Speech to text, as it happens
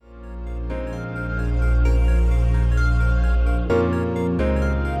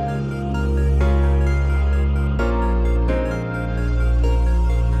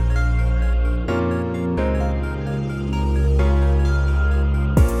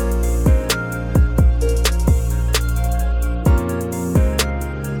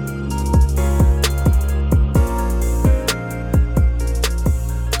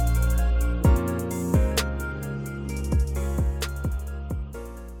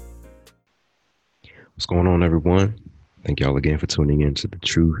What's going on, everyone? Thank y'all again for tuning in to the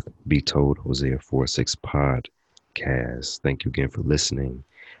Truth Be Told Hosea 4-6 podcast. Thank you again for listening.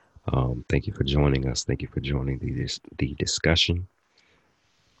 Thank you for joining us. Thank you for joining the discussion,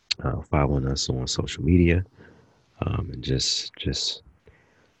 following us on social media, and just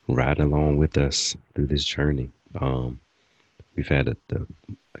riding along with us through this journey. We've had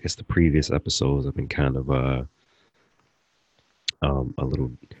I guess the previous episodes have been kind of a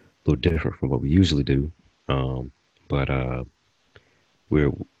little different from what we usually do, but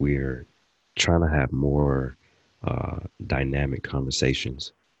we're we're trying to have more dynamic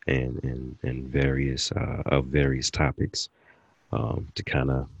conversations and various of various topics to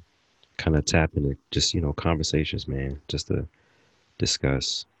kind of tap into just conversations, man, just to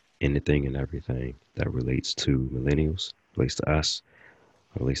discuss anything and everything that relates to millennials, relates to us,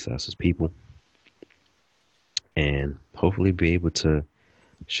 relates to us as people, and hopefully be able to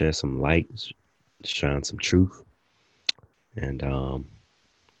share some light, shine some truth, and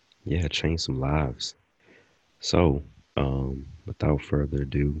yeah, change some lives. So, without further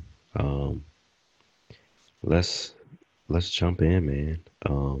ado, um, let's let's jump in, man.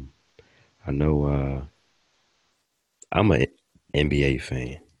 I know I'm an NBA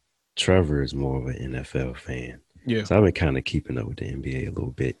fan. Trevor is more of an NFL fan, Yeah. so I've been kind of keeping up with the NBA a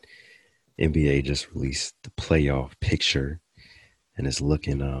little bit. NBA just released the playoff picture, and it's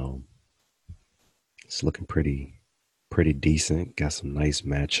looking pretty decent. Got some nice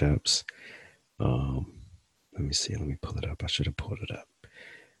matchups. Um, let me see. Let me pull it up. I should have pulled it up,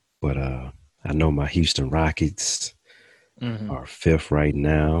 but I know my Houston Rockets hmm are fifth right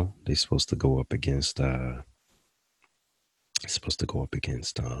now. They're supposed to go up against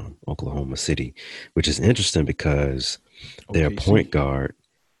Oklahoma City, which is interesting because their point OKC. guard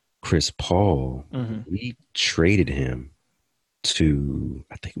Chris Paul, hmm we traded him to.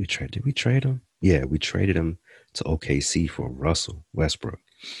 I think we traded. Did we trade him? Yeah, we traded him to OKC for Russell Westbrook,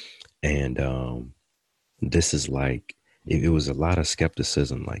 and this is like it was a lot of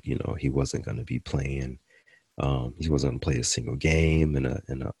skepticism. Like he wasn't going to be playing. He wasn't going to play a single game in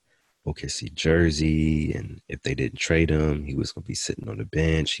a OKC jersey, and if they didn't trade him, he was going to be sitting on the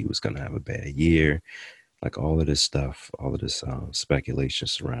bench. He was going to have a bad year. Like all of this stuff, all of this speculation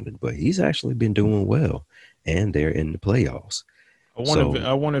surrounded, but he's actually been doing well, and they're in the playoffs. So,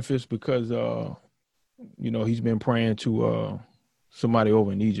 I wonder if it's because he's been praying to somebody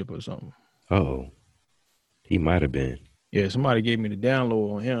over in Egypt or something. oh, he might have been. Yeah, somebody gave me the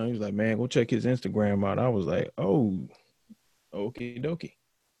download on him. He was like, "Man, go check his Instagram out." I was like, "Oh, okie dokie."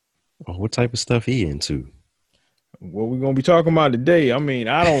 Oh, what type of stuff he into? What we gonna be talking about today? I mean,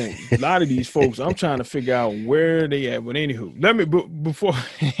 I don't. A lot of these folks, I'm trying to figure out where they at. But anywho, let me before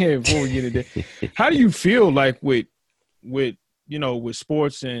before we get into that, how do you feel like with with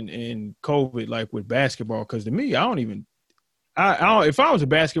sports and COVID, like with basketball? Because to me, I don't even I don't, if I was a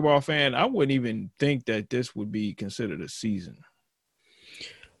basketball fan, I wouldn't even think that this would be considered a season.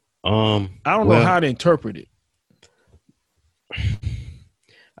 I don't know well, how to interpret it.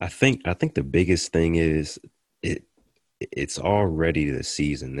 I think the biggest thing is it it's already the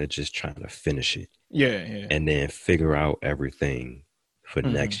season. They're just trying to finish it Yeah, yeah, and then figure out everything for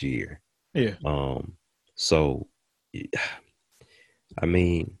hmm next year. yeah, Um, so I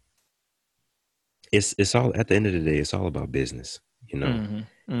mean, it's all at the end of the day, it's all about business. You know, hmm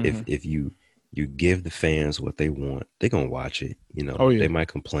if hmm if you give the fans what they want, they're gonna watch it. oh They yeah, might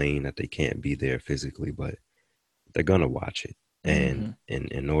complain that they can't be there physically, but they're gonna watch it. And hmm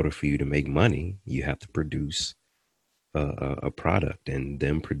in order for you to make money, you have to produce a product, and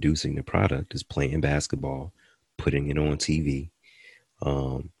them producing the product is playing basketball, putting it on TV,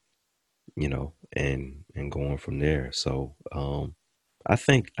 um, and going from there. So I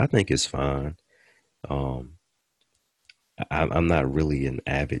think it's fine. Um, I'm not really an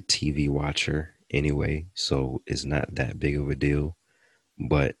avid TV watcher anyway, so it's not that big of a deal.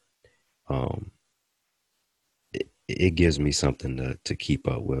 But um, it gives me something to keep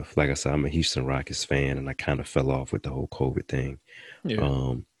up with. Like I said, I'm a Houston Rockets fan, and I kind of fell off with the whole COVID thing. yeah,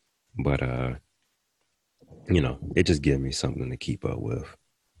 Um, but it just gives me something to keep up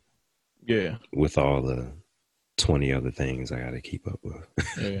yeah, with all the 20 other things I got to keep up with.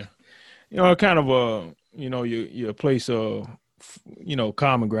 yeah. Kind of your place of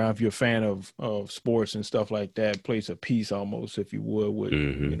common ground. If you're a fan of sports and stuff like that, place of peace almost, if you would, with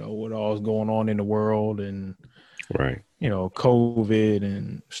Hmm. what all's going on in the world and Right. COVID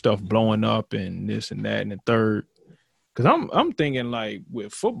and stuff blowing up and this and that and the third. Because I'm thinking like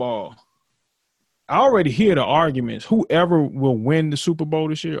with football, I already hear the arguments. Whoever will win the Super Bowl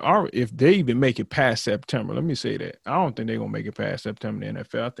this year, or if they even make it past September, let me say that I don't think they're gonna make it past September in the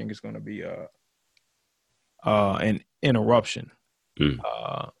NFL. I think it's gonna be an interruption.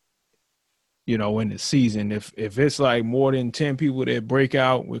 Mm. You know, in the season, if it's like more than 10 people that break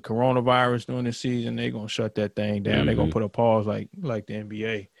out with coronavirus during the season, they're gonna shut that thing down. They're gonna put a pause like the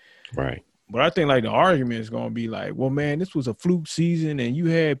NBA. Right. But I think like the argument is gonna be like, well, man, this was a fluke season, and you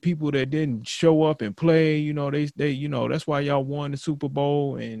had people that didn't show up and play. You know, they you know, that's why y'all won the Super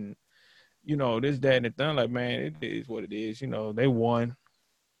Bowl, and you know, this, that, and the thing. Like, man, it is what it is. You know, they won.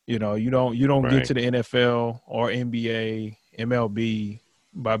 You know, you don't get to the NFL or NBA, MLB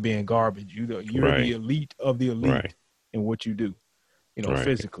by being garbage. You're the elite of the elite in what you do, you know,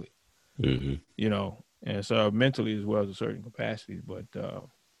 physically, you know, and so mentally as well as a certain capacity. But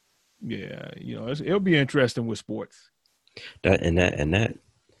yeah, you know, it'll be interesting with sports.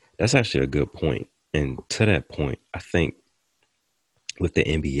 That's actually a good point. And to that point, I think with the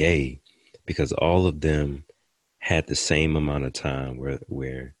NBA, because all of them had the same amount of time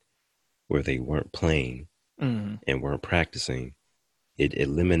where they weren't playing and weren't practicing, it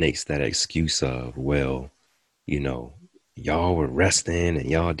eliminates that excuse of, well, you know, y'all were resting and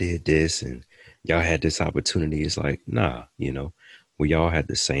y'all did this and y'all had this opportunity. It's like, nah, you know, we all had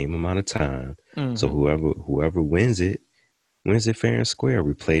the same amount of time. So whoever wins it fair and square.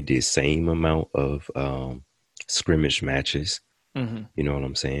 We played the same amount of scrimmage matches. You know what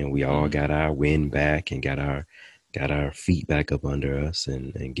I'm saying? We all got our win back and got our feet back up under us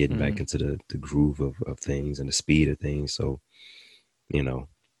and getting back into the groove of things and the speed of things. So, you know,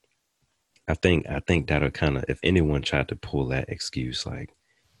 I think that'll kind of, if anyone tried to pull that excuse, like,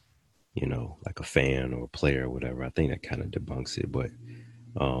 you know, like a fan or a player or whatever, I think that kind of debunks it. But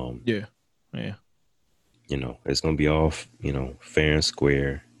yeah, you know, it's gonna be all, you know, fair and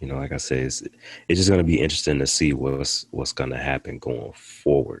square. You know, like I said, it's just gonna be interesting to see what's gonna happen going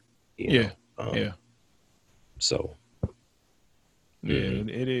forward. You know? So. Yeah,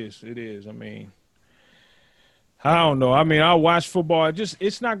 it is. I mean, I don't know. I mean, I'll watch football.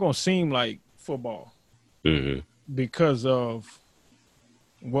 It's not going to seem like football because of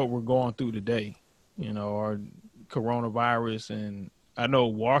what we're going through today, you know, our coronavirus. And I know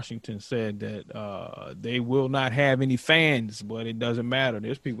Washington said that they will not have any fans, but it doesn't matter.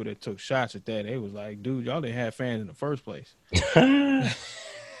 There's people that took shots at that. They was like, dude, y'all didn't have fans in the first place.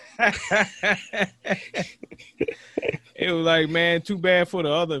 It was like, man, too bad for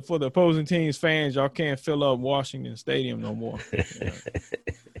the opposing team's fans. Y'all can't fill up Washington Stadium no more. Yeah.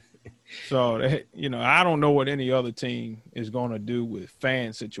 So, you know, I don't know what any other team is going to do with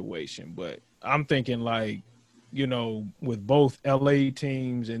fan situation, but I'm thinking like, you know, with both LA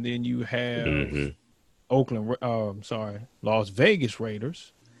teams, and then you have Las Vegas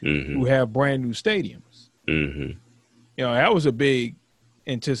Raiders, who have brand new stadiums. You know, that was a big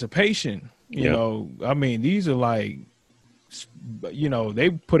anticipation. You know, I mean, these are like, you know, they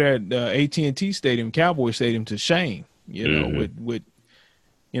put at the AT&T Stadium, Cowboy Stadium, to shame, you know, with,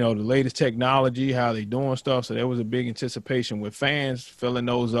 you know, the latest technology, how they doing stuff. So there was a big anticipation with fans filling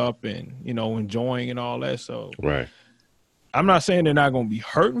those up and, you know, enjoying and all that. So I'm not saying they're not going to be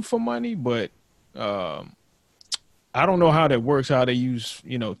hurting for money, but I don't know how that works, how they use,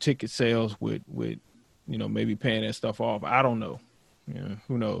 you know, ticket sales with, you know, maybe paying that stuff off. I don't know. You know,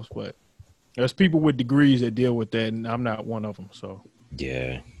 who knows? But there's people with degrees that deal with that, and I'm not one of them. So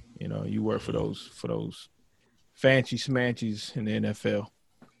yeah, you know, you work for those fancy smanchies in the NFL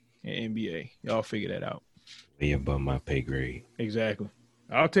and NBA. Y'all figure that out. Way above my pay grade. Exactly.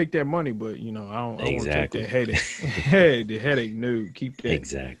 I'll take that money, but you know, I don't want to take that headache. The headache, no, keep that.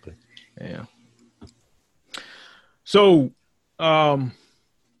 Exactly. Yeah. So,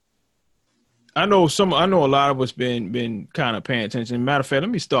 I know a lot of us been kind of paying attention. Matter of fact, let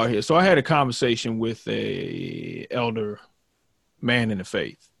me start here. So I had a conversation with a elder man in the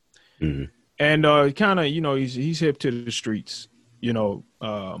faith, and kind of, you know, he's hip to the streets, you know.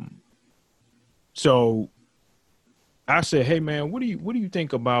 So I said, hey man, what do you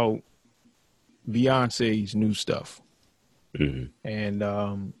think about Beyonce's new stuff? And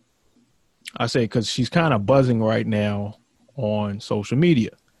I say, because she's kind of buzzing right now on social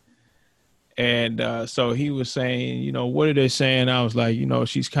media. And so he was saying, you know, what are they saying? I was like, you know,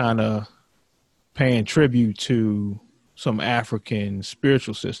 she's kind of paying tribute to some African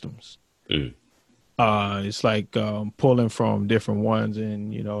spiritual systems. It's like pulling from different ones.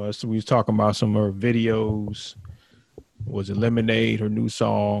 And, you know, as we was talking about some of her videos, was it Lemonade, her new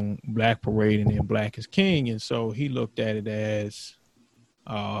song, Black Parade, and then Black is King. And so he looked at it as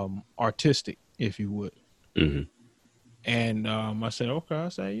artistic, if you would. And I said, okay. I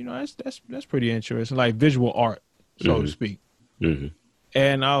said, you know, that's pretty interesting, like visual art, so to speak.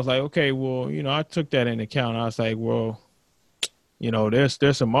 And I was like, okay, well, you know, I took that into account. I was like, well,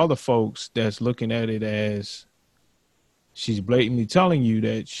 there's some other folks that's looking at it as she's blatantly telling you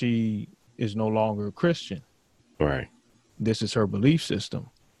that she is no longer a Christian. Right. This is her belief system.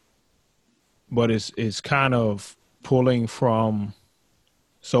 But it's kind of pulling from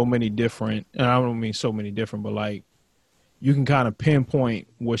so many different, and I don't mean so many different, but like you can kind of pinpoint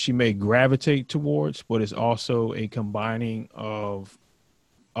what she may gravitate towards, but it's also a combining of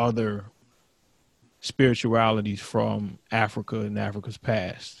other spiritualities from Africa and Africa's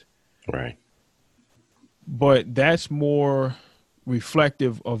past. Right. But that's more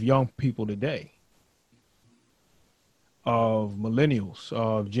reflective of young people today, of millennials,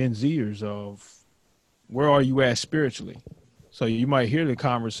 of Gen Zers, of where are you at spiritually? So you might hear the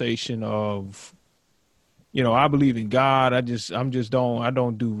conversation of, I believe in God. I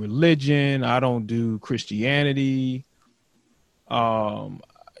don't do religion. I don't do Christianity. I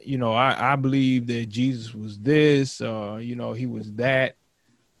believe that Jesus was this, he was that.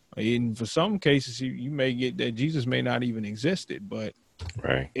 And for some cases, you may get that Jesus may not even existed, but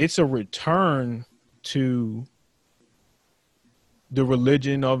right. It's a return to the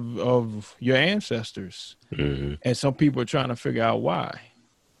religion of your ancestors. Mm-hmm. And some people are trying to figure out why.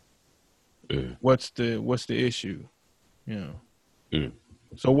 Mm. What's the issue? Mm.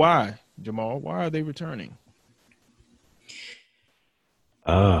 So why, Jamal? Why are they returning?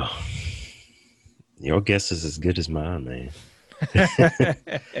 Your guess is as good as mine, man.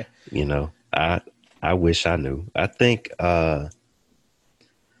 I wish I knew. I think I've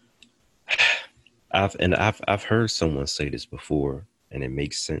heard someone say this before, and it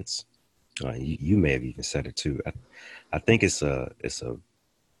makes sense. You may have even said it too. I think it's a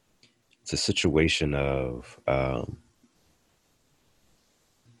situation of an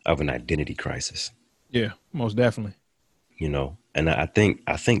identity crisis. Yeah, most definitely. And I think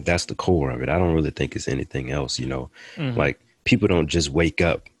that's the core of it. I don't really think it's anything else. Mm-hmm. Like people don't just wake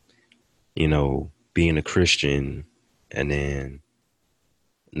up, being a Christian, and then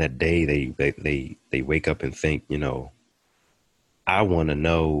that day they wake up and think, I want to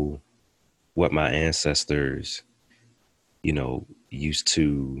know what my ancestors, used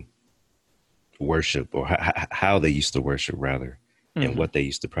to worship, or how they used to worship rather, Mm-hmm. and what they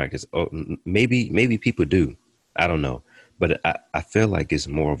used to practice. Oh, maybe people do. I don't know. But I feel like it's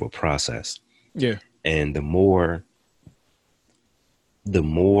more of a process. Yeah. And the more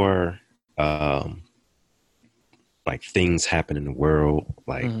like things happen in the world,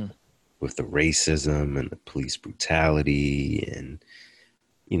 like Mm-hmm. with the racism and the police brutality, and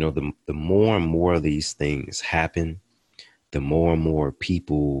the more and more of these things happen, the more and more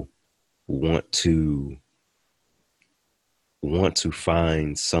people want to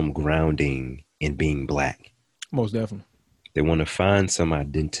find some grounding in being Black. Most definitely. They want to find some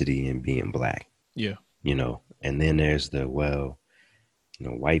identity in being Black. Yeah. And then there's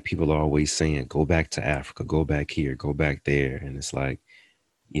white people are always saying, go back to Africa, go back here, go back there. And it's like,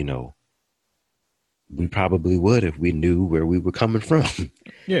 we probably would if we knew where we were coming from.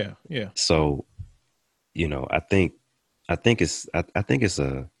 Yeah. Yeah. So, I think it's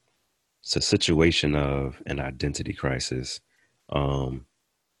a situation of an identity crisis,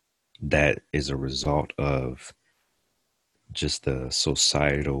 that is a result of just the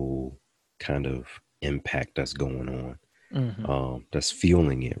societal kind of impact that's going on, mm-hmm. That's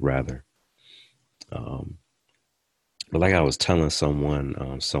fueling it rather. But like I was telling someone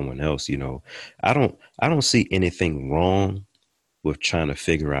else, I don't see anything wrong with trying to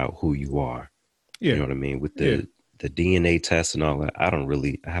figure out who you are. Yeah. You know what I mean? With the DNA test and all that, I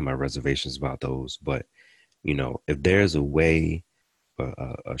have my reservations about those. But, if there's a way,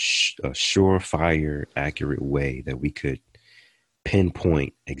 a surefire, accurate way that we could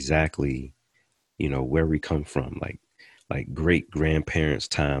pinpoint exactly, where we come from, like great grandparents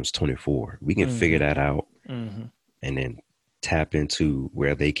times 24, we can figure that out, and then tap into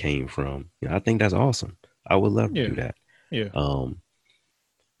where they came from. I think that's awesome. I would love to do that. Yeah.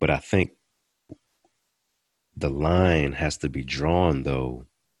 But I think the line has to be drawn, though,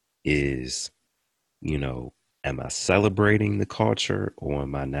 is, am I celebrating the culture, or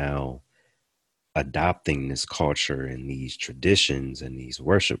am I now adopting this culture and these traditions and these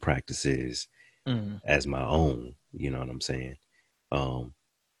worship practices as my own? You know what I'm saying?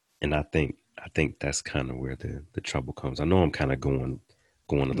 And I think that's kind of where the trouble comes. I know I'm kind of going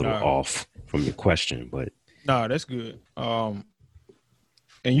a little off from your question, but that's good. And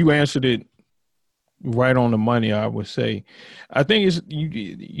you answered it right on the money, I would say. I think it's,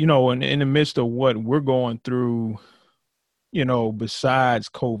 in the midst of what we're going through, besides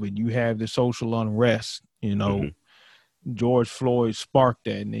COVID, you have the social unrest, George Floyd sparked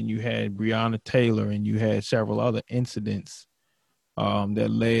that. And then you had Breonna Taylor, and you had several other incidents that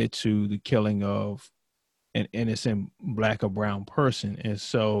led to the killing of an innocent black or brown person. And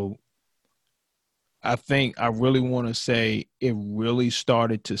so I think I really want to say it really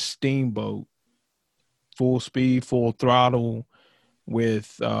started to steamboat full speed, full throttle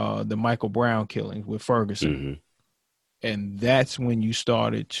with the Michael Brown killings with Ferguson. Mm-hmm. And that's when you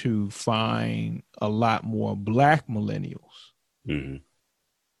started to find a lot more black millennials Mm-hmm.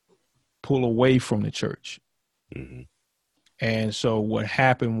 pull away from the church. Mm-hmm. And so what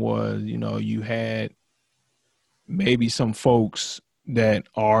happened was, you know, you had maybe some folks that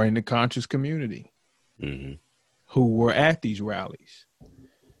are in the conscious community Mm-hmm. who were at these rallies,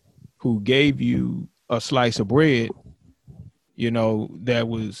 who gave you a slice of bread, you know, that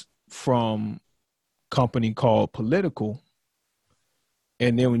was from a company called Political.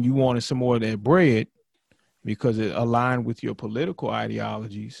 And then when you wanted some more of that bread, because it aligned with your political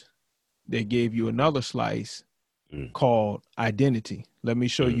ideologies, they gave you another slice called Identity. Let me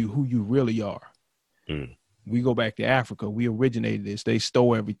show you who you really are. We go back to Africa. We originated this. They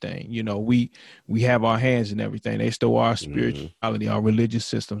stole everything. You know, we have our hands in everything. They stole our spirituality, our religious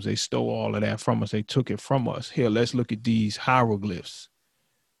systems. They stole all of that from us. They took it from us. Here, let's look at these hieroglyphs.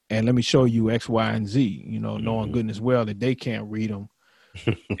 And let me show you X, Y, and Z, you know, knowing goodness well that they can't read them.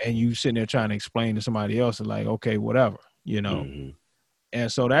 And you sitting there trying to explain to somebody else and like, okay, whatever, you know.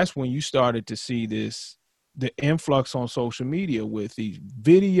 And so that's when you started to see the influx on social media with these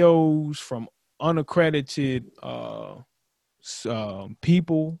videos from unaccredited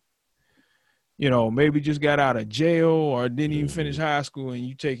people, you know, maybe just got out of jail or didn't even finish high school, and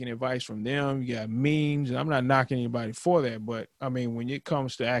you taking advice from them. You got memes, and I'm not knocking anybody for that, but I mean, when it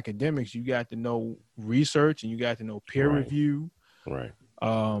comes to academics, you got to know research and you got to know peer review,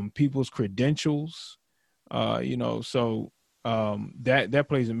 people's credentials, you know, so that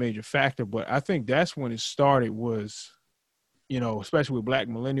plays a major factor. But I think that's when it started was, you know, especially with black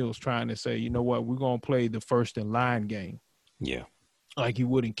millennials trying to say, you know what, we're going to play the first in line game. Yeah. Like you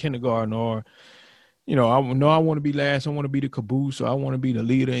would in kindergarten, or, you know, I want to be last. I want to be the caboose, or I want to be the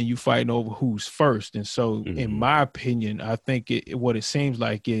leader, and you fighting over who's first. And so in my opinion, I think what it seems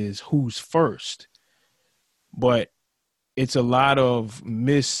like is who's first, but it's a lot of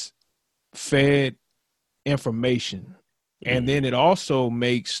misfed information. And then it also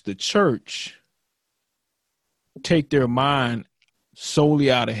makes the church take their mind solely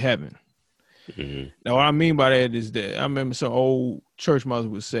out of heaven. Now, what I mean by that is that I remember some old church mothers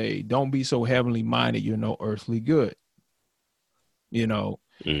would say, don't be so heavenly minded, you're no earthly good. You know,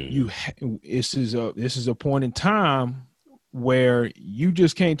 this is a point in time where you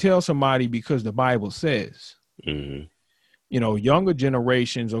just can't tell somebody because the Bible says. You know, younger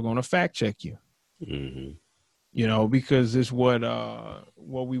generations are going to fact check you. You know, because it's what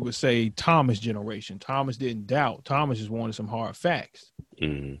we would say Thomas generation. Thomas didn't doubt. Thomas just wanted some hard facts.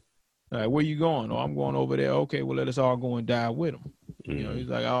 Like, where you going? Oh, I'm going over there. Okay, well, let us all go and die with him. You know, he's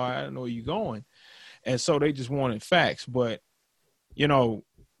like, oh, I don't know where you're going. And so they just wanted facts. But, you know,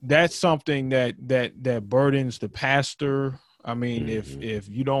 that's something that burdens the pastor. I mean, if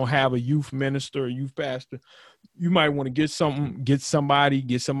you don't have a youth minister, a youth pastor, you might want to get somebody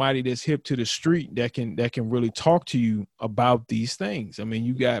that's hip to the street that can really talk to you about these things. I mean,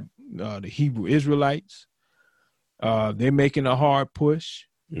 you got the Hebrew Israelites. They're making a hard push.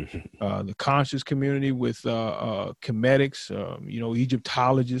 The conscious community with Kemetics, you know,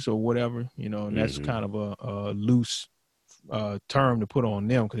 Egyptologists or whatever, you know, and that's kind of a loose term to put on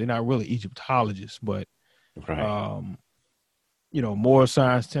them because they're not really Egyptologists, but you know, Moore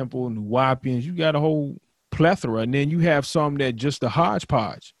Science Temple, Nuwapians, you got a whole plethora. And then you have some that just a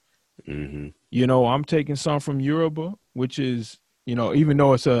hodgepodge. You know, I'm taking some from Yoruba, which is, you know, even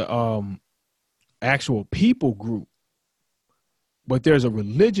though it's a actual people group, but there's a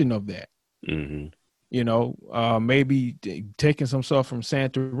religion of that. You know, maybe taking some stuff from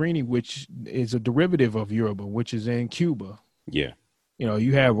Santorini, which is a derivative of Yoruba, which is in Cuba. Yeah. You know,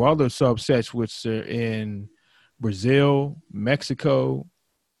 you have other subsets which are in Brazil, Mexico,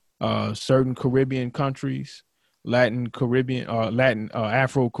 certain Caribbean countries, Afro-Caribbean,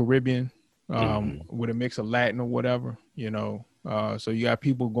 with a mix of Latin or whatever, you know. So you got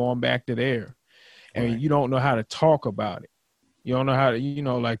people going back to there, and you don't know how to talk about it. You don't know how to, you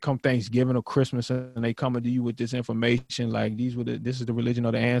know, like come Thanksgiving or Christmas, and they coming to you with this information, like this is the religion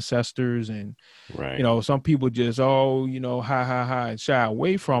of the ancestors, and you know, some people just you know, and shy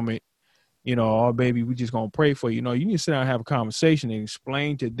away from it. You know, oh baby, we just gonna pray for you. You know, you need to sit down and have a conversation and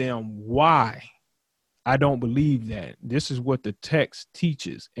explain to them why I don't believe that. This is what the text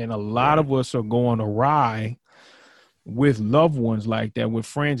teaches, and a lot of us are going awry with loved ones like that, with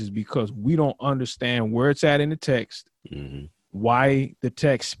friends, is because we don't understand where it's at in the text. why the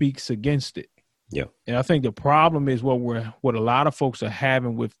text speaks against it. Yeah. And I think the problem is what a lot of folks are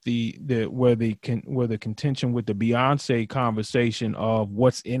having with the contention with the Beyonce conversation of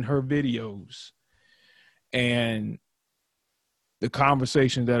what's in her videos and the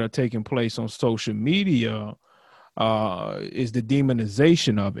conversations that are taking place on social media is the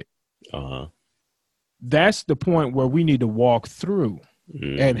demonization of it. That's the point where we need to walk through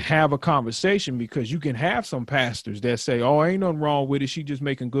and have a conversation, because you can have some pastors that say, oh, ain't nothing wrong with it, she just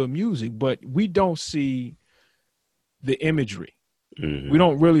making good music, but we don't see the imagery. We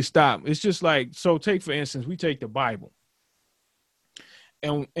don't really stop. It's just like, so take, for instance, we take the Bible,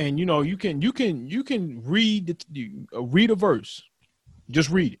 and you know, you can read a verse, just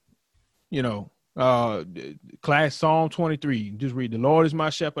read it, you know, class Psalm 23, just read, the Lord is my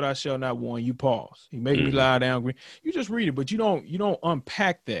shepherd, I shall not want. You pause, he make me lie down green. You just read it, but you don't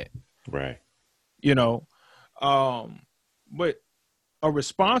unpack that, right? You know, but a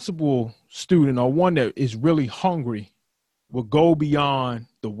responsible student, or one that is really hungry, will go beyond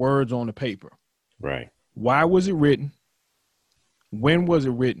the words on the paper. Right. Why was it written? When was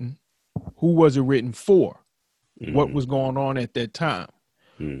it written? Who was it written for? What was going on at that time?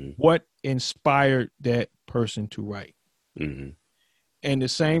 What inspired that person to write? And the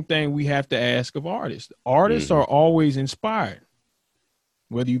same thing we have to ask of artists. Artists are always inspired.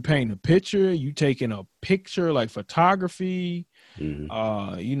 Whether you paint a picture, you taking a picture like photography, you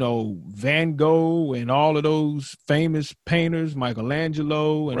know, Van Gogh and all of those famous painters,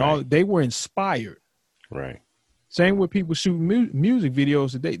 Michelangelo and all, they were inspired. Right. Same with people shooting music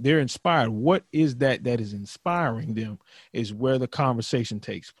videos today. They're inspired. What is that is inspiring them is where the conversation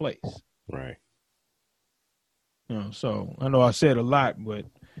takes place. Right. You know, so I know I said a lot, but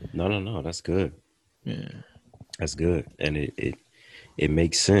no, that's good. Yeah, that's good, and it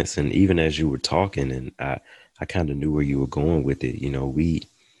makes sense. And even as you were talking, and I kind of knew where you were going with it. You know, we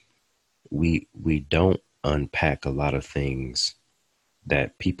don't unpack a lot of things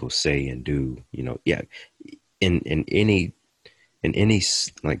that people say and do. You know, yeah, in any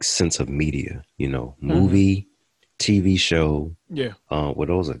like sense of media, you know, movie, TV show, well,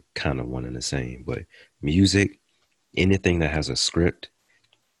 those are kind of one and the same. But music, anything that has a script,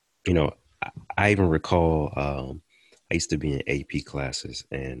 you know, I even recall I used to be in AP classes,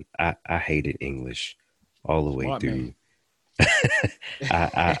 and I hated English all the way through.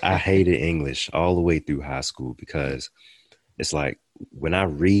 I hated English all the way through high school, because it's like, when I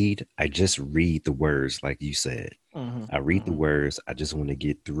read, I just read the words, like you said. I read the words. I just want to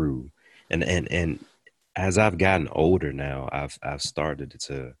get through. And as I've gotten older now, I've started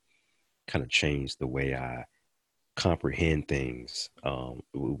to kind of change the way I comprehend things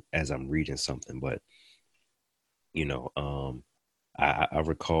as I'm reading something. But you know, I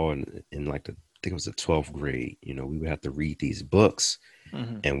recall in like I think it was the 12th grade, you know, we would have to read these books,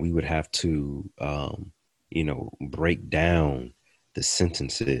 and we would have to you know, break down the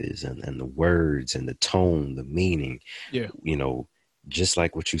sentences and the words and the tone, the meaning. You know, just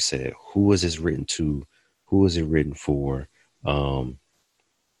like what you said, who was this written to? Who was it written for?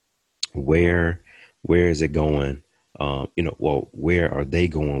 Where is it going? You know, well, where are they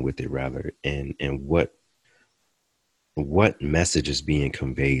going with it, rather? And what message is being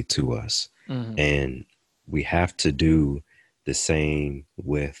conveyed to us? And we have to do the same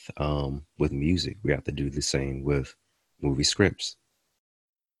with music. We have to do the same with movie scripts.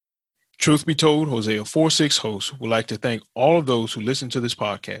 Truth be told, Hosea 4-6 host would like to thank all of those who listen to this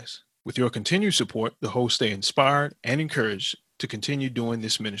podcast. With your continued support, the hosts stay inspired and encouraged to continue doing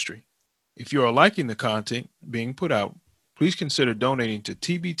this ministry. If you are liking the content being put out, please consider donating to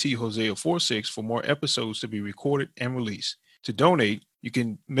TBT Hosea 4-6 for more episodes to be recorded and released. To donate, you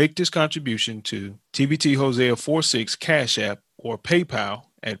can make this contribution to TBT Hosea 4-6 Cash App or PayPal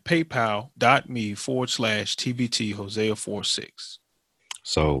at paypal.me/TBT Hosea 4-6.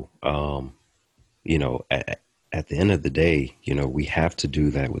 So, you know, at the end of the day, you know, we have to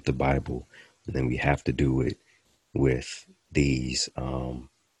do that with the Bible, and then we have to do it with these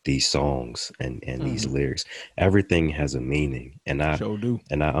songs and these lyrics. Everything has a meaning, and I sure do.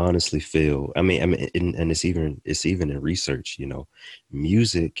 And I honestly feel, I mean, and it's even in research, you know,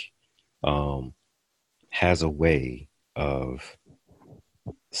 music has a way of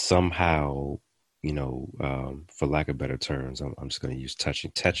somehow, you know, for lack of better terms, I'm just going to use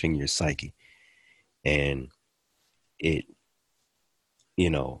touching your psyche, and it,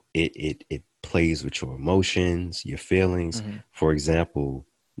 you know, it plays with your emotions, your feelings. For example,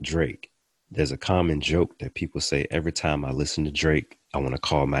 Drake. There's a common joke that people say, every time I listen to Drake, I want to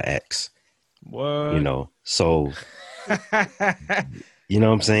call my ex. What? You know, so You know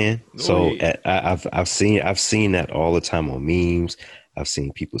what I'm saying? Go So ahead. I've seen that all the time on memes. I've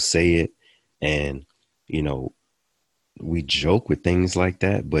seen people say it, and you know, we joke with things like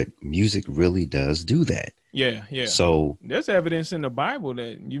that, but music really does do that. Yeah, yeah. So There's evidence in the Bible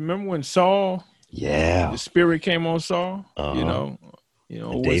that you remember when Saul, the yeah, spirit came on Saul, uh-huh. And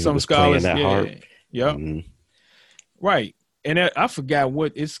with David some was playing scholars, that harp. yeah. Yep. Mm-hmm. Right. And I forgot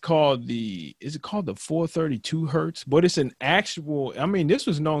what it's called. Is it called the 432 hertz? But it's an actual, I mean, this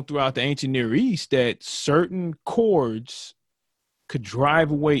was known throughout the ancient Near East that certain chords could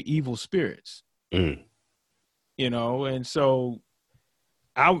drive away evil spirits, Mm, and so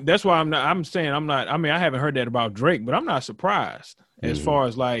that's why I'm saying I'm not, I mean, I haven't heard that about Drake, but I'm not surprised as mm-hmm. far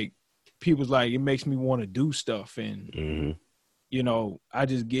as like people's like, it makes me want to do stuff. And, Mm-hmm. I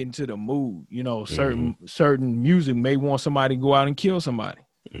just get into the mood, Mm-hmm. certain music may want somebody to go out and kill somebody.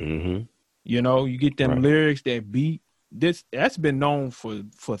 Mm-hmm. You get them Right. lyrics, that beat. That's been known for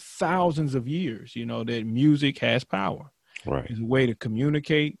thousands of years. That music has power. Right. It's a way to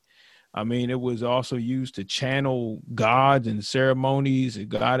communicate. I mean, it was also used to channel gods and ceremonies and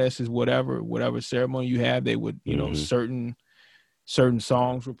goddesses, whatever ceremony you have. They would, Mm-hmm. certain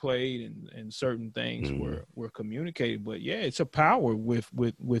songs were played, and certain things Mm-hmm. were communicated. But yeah, it's a power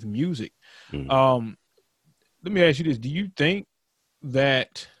with music. Mm-hmm. Um, Let me ask you this: do you think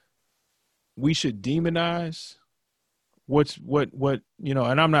that we should demonize what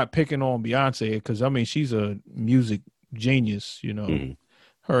and I'm not picking on Beyonce, because I mean she's a music genius, Mm-hmm.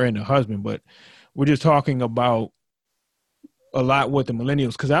 her and her husband, but we're just talking about a lot with the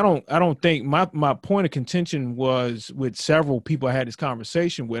millennials, because I don't think my point of contention was with several people I had this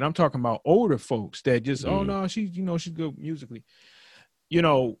conversation with. I'm talking about older folks that just, oh Mm-hmm. no, she's good musically. you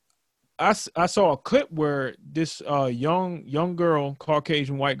know I saw a clip where this young girl,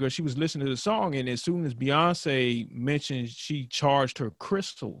 Caucasian white girl, she was listening to the song, and as soon as Beyonce mentioned she charged her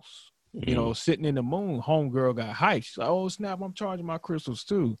crystals, Mm-hmm. sitting in the moon, homegirl got hyped. She's like, "Oh snap, I'm charging my crystals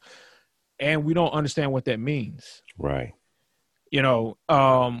too," and we don't understand what that means. Right.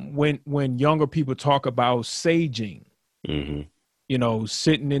 When younger people talk about saging, Mm-hmm.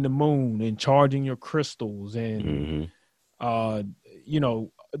 sitting in the moon and charging your crystals, and Mm-hmm. uh,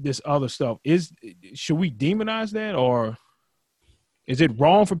 this other stuff, should we demonize that, or is it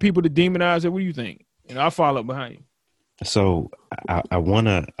wrong for people to demonize it? What do you think? And I'll follow up behind you. So I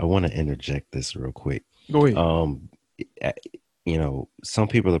wanna interject this real quick. Go ahead. Um, I- some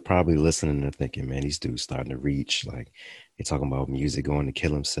people are probably listening and thinking, man, these dudes starting to reach. Like, they're talking about music going to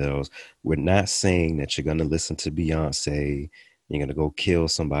kill themselves. We're not saying that you're gonna listen to Beyonce, you're gonna go kill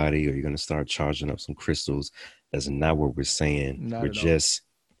somebody, or you're gonna start charging up some crystals. That's not what we're saying. Not We're at all. just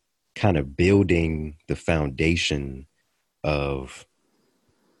kind of building the foundation of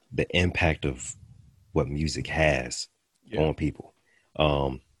the impact of what music has Yeah. on people.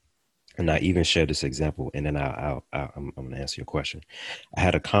 Um, and I even share this example, and then I'm going to answer your question. I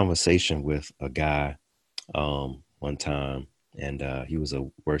had a conversation with a guy one time, and he was a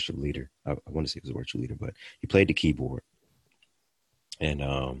worship leader. I want to say he was a worship leader, but he played the keyboard, and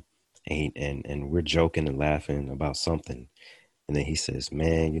and we're joking and laughing about something. And then he says,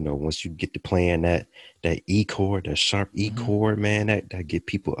 "Man, once you get to playing that E chord, that sharp E Mm-hmm. chord, man, that get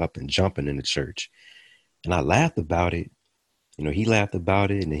people up and jumping in the church." And I laughed about it. He laughed about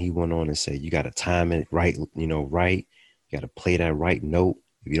it, and then he went on and said, "You got to time it right, right. You got to play that right note.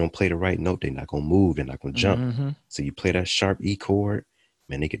 If you don't play the right note, they're not gonna move. They're not gonna jump. Mm-hmm. So you play that sharp E chord,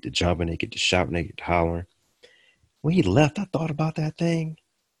 man. They get to jumping, they get to shouting, they get to hollering." When he left, I thought about that thing,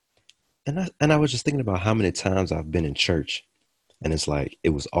 and I was just thinking about how many times I've been in church, and it's like it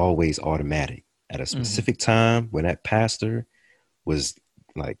was always automatic. At a Mm-hmm. specific time when that pastor was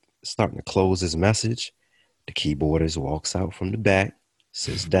like starting to close his message, the keyboardist walks out from the back,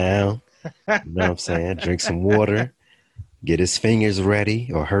 sits down, you know what I'm saying, drink some water, get his fingers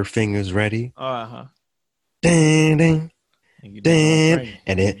ready or her fingers ready. Uh-huh. Ding, ding, And get that long ding. finger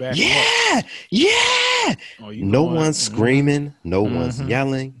And and then, back them up. yeah, yeah. Oh, you No going? one's Mm-hmm. screaming, no one's Mm-hmm.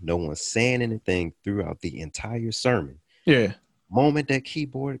 yelling, no one's saying anything throughout the entire sermon. Yeah. Moment that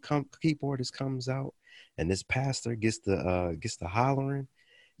keyboardist comes out and this pastor gets the hollering,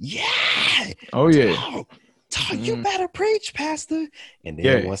 yeah, Oh yeah. dog, you Mm-hmm. better preach, pastor. And then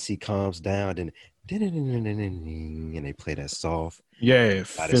Yeah. once he calms down, then and they play that soft, Yeah.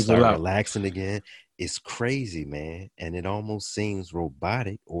 gotta Fizzle start out. relaxing again. It's crazy, man. And it almost seems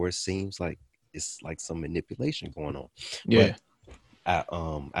robotic, or it seems like it's like some manipulation going on. But Yeah.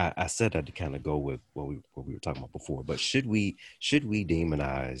 I said that to kind of go with what we were talking about before. But should we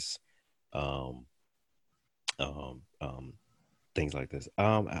demonize um um um things like this?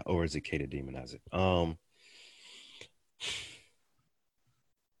 Or is it okay to demonize it?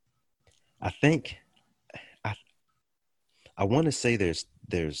 I think I I want to say there's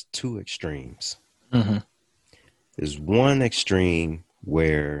two extremes. Mm-hmm. There's one extreme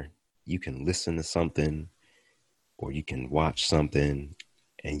where you can listen to something or you can watch something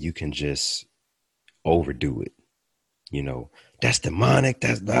and you can just overdo it. You know, that's demonic.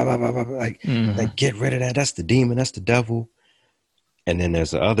 That's blah, blah, blah, blah, blah. Mm-hmm. Like get rid of that. That's the demon. That's the devil. And then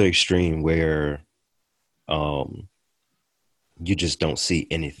there's the other extreme where um you just don't see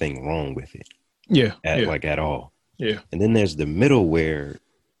anything wrong with it Yeah. at Yeah. like at all. Yeah. And then there's the middle where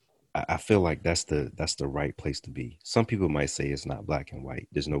I feel like that's the right place to be. Some people might say it's not black and white.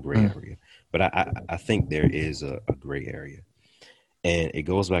 There's no gray Mm. area, but I think there is a gray area, and it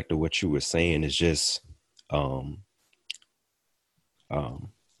goes back to what you were saying. Is just um, um,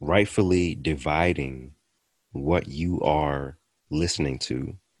 rightfully dividing what you are listening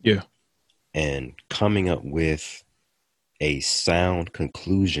to Yeah. and coming up with a sound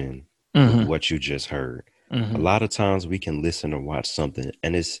conclusion with Mm-hmm. what you just heard. A Mm-hmm. lot of times we can listen or watch something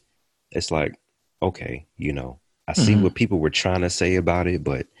and it's like, okay, I see Mm-hmm. what people were trying to say about it,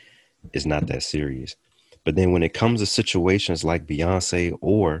 but it's not that serious. But then when it comes to situations like Beyonce,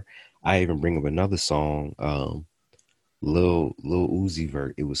 or I even bring up another song, Lil Uzi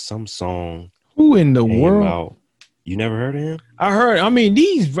Vert. It was some song Who in the came world? out. You never heard of him? I heard. I mean,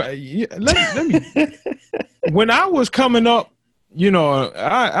 let me. When I was coming up,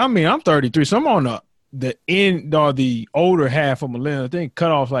 I mean, I'm 33, so I'm on the end or the older half of millennial. I think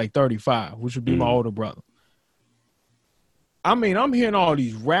cut off like 35, which would be my Mm. older brother. I mean, I'm hearing all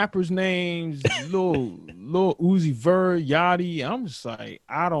these rappers' names, little Uzi Vert, Yachty. I'm just like,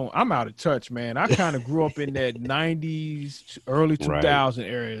 I'm out of touch, man. I kind of grew up in that '90s, early Right, 2000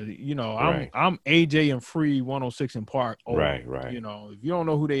 area. right, I'm AJ and Free 106 in Park old. right, right. If you don't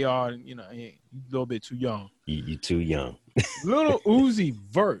know who they are, you're a little bit too young. You too young. Little Uzi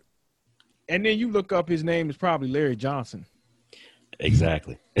Vert, and then you look up his name is probably Larry Johnson.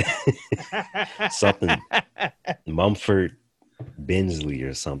 Exactly. Something Mumford Bensley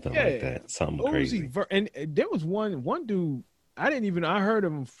or something like Yeah, that. Something Uzi crazy. Vert, and there was one dude I heard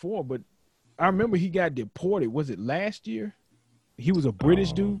of him before, but I remember he got deported. Was it last year? He was a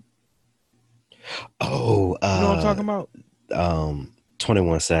British dude. Um, oh, You know what I'm talking about?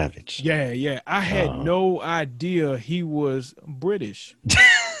 21 Savage. Yeah, yeah. I had Uh, no idea he was British.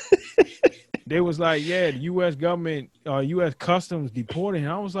 They was like, yeah, the U.S. government, U.S. Customs deported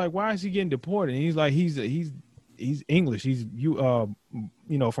him. I was like, why is he getting deported? And he's like, he's English. He's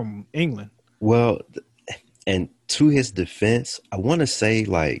from England. well, and to his defense, I want to say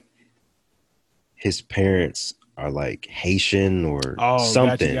like his parents are like Haitian or Oh, got you,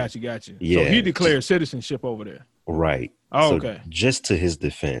 something. got you, got you. So he Yeah, declared citizenship over there. right. Oh, So okay. just to his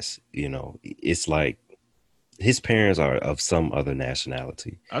defense, it's like his parents are of some other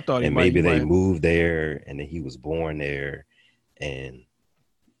nationality, I thought and you maybe they might. moved there and then he was born there, and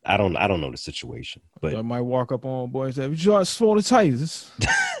I don't know the situation, but I might walk up on boy and say, "You just swore the tigers."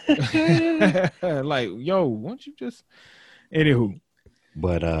 Like, yo, why don't you just? Anywho,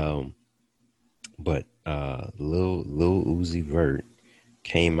 but Lil Uzi Vert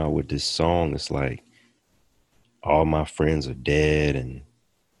came out with this song. It's like all my friends are dead, and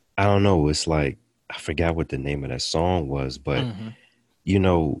I don't know. It's like I forgot what the name of that song was, but mm-hmm. you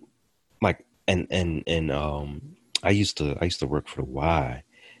know, like I used to work for the Y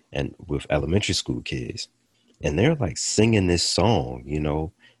and with elementary school kids, and they're like singing this song,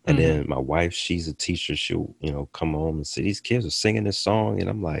 and Mm-hmm. then my wife, she's a teacher, she'll come home and see these kids are singing this song, and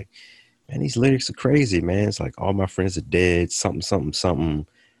I'm like, man, these lyrics are crazy, man. It's like all my friends are dead, something, something, something,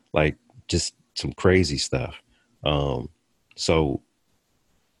 like just some crazy stuff. So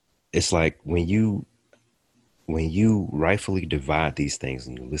it's like when you rightfully divide these things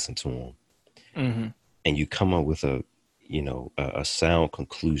and you listen to them Mm-hmm. and you come up with a sound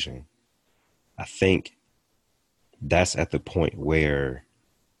conclusion, I think that's at the point where,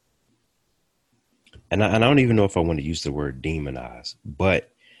 and I don't even know if I want to use the word demonize, but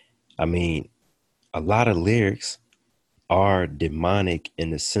I mean, a lot of lyrics are demonic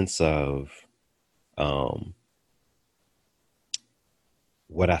in the sense of um,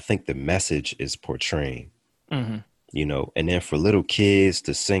 what I think the message is portraying. Mm-hmm. And then for little kids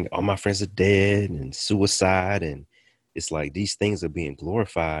to sing, all my friends are dead and suicide, and it's like these things are being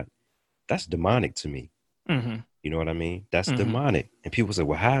glorified. That's demonic to me. Mm-hmm. You know what I mean? That's Mm-hmm. demonic. And people say,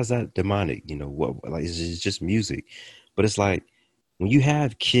 well, how is that demonic? What, like, it's just music. But it's like when you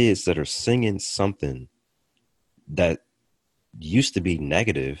have kids that are singing something that used to be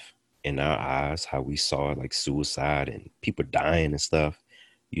negative in our eyes, how we saw it, like suicide and people dying and stuff,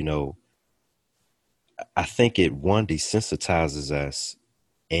 you know, I think it one desensitizes us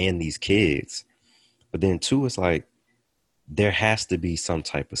and these kids. But then too, it's like there has to be some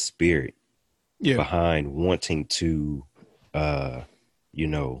type of spirit behind wanting to, you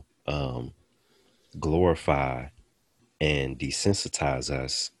know, glorify and desensitize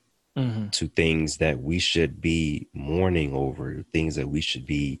us to things that we should be mourning over, things that we should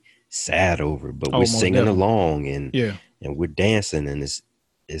be sad over, but we're singing along and we're dancing, and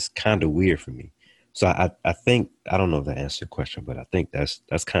it's kind of weird for me. So I think, I don't know if that answers your question, but I think that's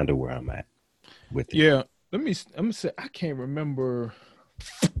kind of where I'm at with it. Yeah. I'm gonna say, I can't remember.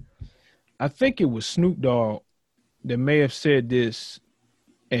 I think it was Snoop Dogg that may have said this,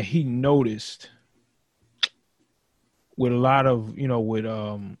 and he noticed with a lot of, you know, with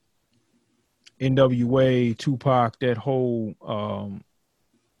NWA, Tupac, that whole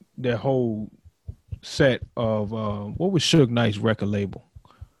set of what was Suge Knight's record label?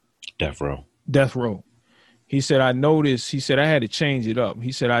 Death Row. He said, I noticed, he said, I had to change it up.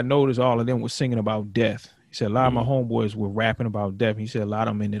 He said, I noticed all of them were singing about death. He said, a lot of my homeboys were rapping about death. He said, a lot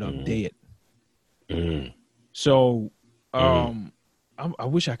of them ended up dead. So I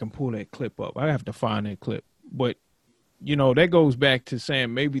wish I can pull that clip up. I have to find that clip. But, you know, that goes back to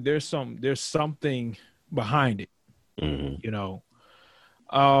saying maybe there's something behind it, you know.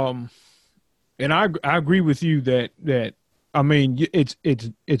 And I agree with you that I mean,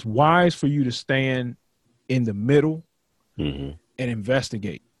 it's wise for you to stand in the middle and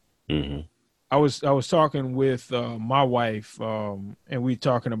investigate. I was talking with my wife, and we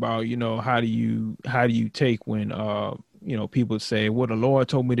talking about, you know, how do you take when you know, people say, well, the Lord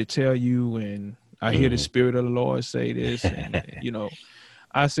told me to tell you, and I hear the Spirit of the Lord say this, and you know,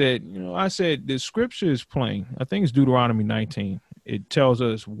 I said the scripture is plain. I think it's Deuteronomy 19. It tells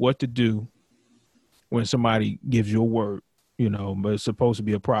us what to do when somebody gives you a word, you know, but it's supposed to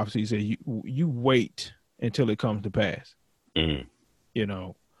be a prophecy. Say you wait until it comes to pass, you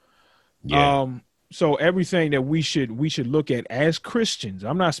know. So everything that we should look at as Christians,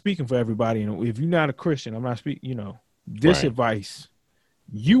 I'm not speaking for everybody. And if you're not a Christian, I'm not speaking, you know, this advice,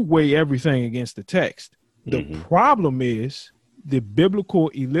 you weigh everything against the text. The problem is the biblical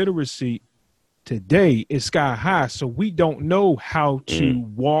illiteracy today is sky high. So we don't know how to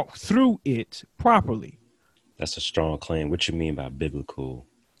walk through it properly. That's a strong claim. What you mean by biblical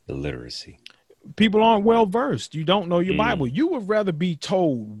illiteracy? People aren't well versed. You don't know your Bible. You would rather be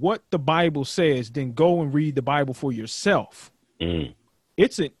told what the Bible says than go and read the Bible for yourself.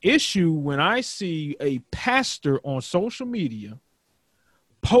 It's an issue when I see a pastor on social media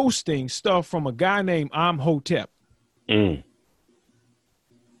posting stuff from a guy named Imhotep. A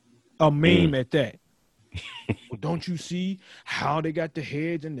meme at that. Well, don't you see how they got the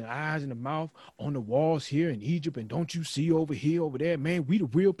heads and the eyes and the mouth on the walls here in Egypt? And don't you see over here, over there? Man, we the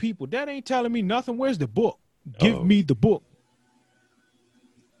real people. That ain't telling me nothing. Where's the book? Give me the book.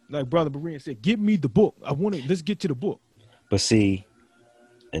 Like Brother Berean said, give me the book. I want it. Let's get to the book. But see,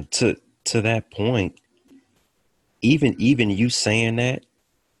 and to that point, even you saying that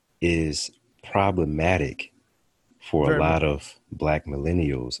is problematic for a lot of Black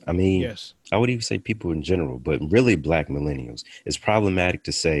millennials. I mean, I would even say people in general, but really Black millennials. It's problematic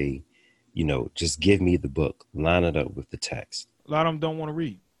to say, you know, just give me the book, line it up with the text. A lot of them don't want to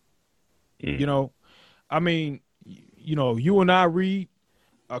read. You know, I mean, you know, you and I read.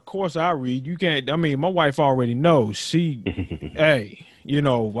 Of course I read. You can't, I mean, my wife already knows. She, hey, you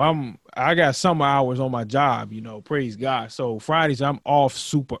know, I got summer hours on my job, you know, praise God. So Fridays I'm off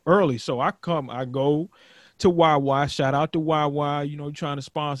super early. So I go to Wawa, shout out to Wawa, you know, trying to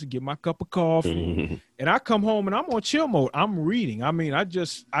sponsor, get my cup of coffee. And I come home and I'm on chill mode. I'm reading. I mean, I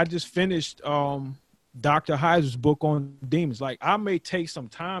just finished Dr. Heiser's book on demons. Like, I may take some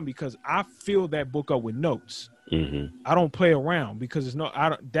time because I fill that book up with notes. I don't play around because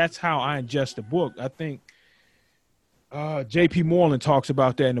that's how I ingest the book. I think J.P. Moreland talks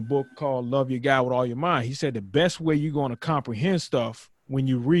about that in a book called Love Your God with All Your Mind. He said the best way you're going to comprehend stuff when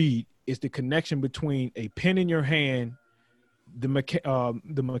you read is the connection between a pen in your hand, the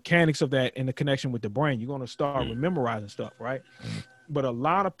mechanics of that, and the connection with the brain. You're going to start memorizing stuff, right? But a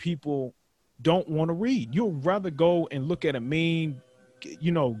lot of people don't want to read. You'll rather go and look at a meme,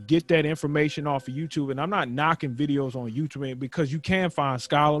 you know, get that information off of YouTube. And I'm not knocking videos on YouTube because you can find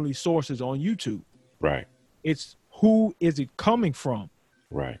scholarly sources on YouTube. Right. It's who is it coming from?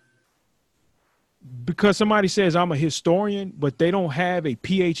 Right. Because somebody says I'm a historian, but they don't have a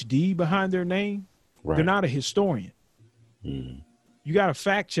PhD behind their name. Right. They're not a historian. You got to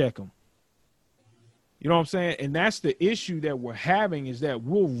fact check them. You know what I'm saying? And that's the issue that we're having, is that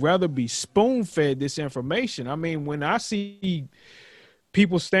we'll rather be spoon-fed this information. I mean, when I see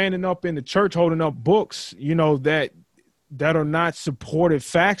people standing up in the church holding up books, you know, that that are not supported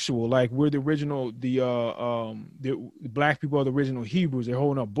factual. Like we're the original, the black people are the original Hebrews. They're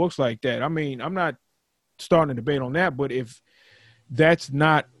holding up books like that. I mean, I'm not starting a debate on that, but if that's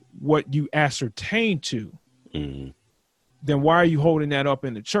not what you ascertain to, then why are you holding that up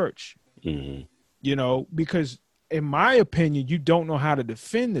in the church? You know, because in my opinion, you don't know how to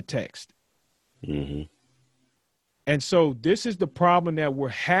defend the text. And so this is the problem that we're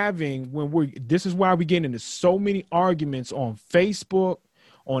having this is why we get into so many arguments on Facebook,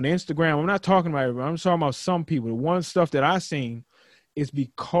 on Instagram. I'm not talking about everyone. I'm talking about some people. The one stuff that I've seen is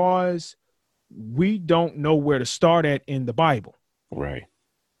because we don't know where to start at in the Bible. Right.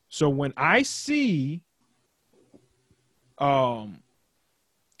 So when I see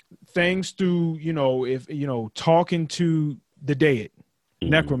things through, you know, if, you know, talking to the dead,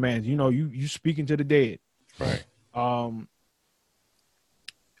 necromancy, you know, you speaking to the dead. Right.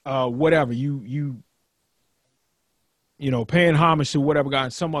 Whatever you know, paying homage to whatever God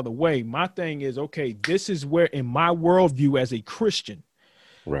in some other way. My thing is, okay, this is where in my worldview as a Christian,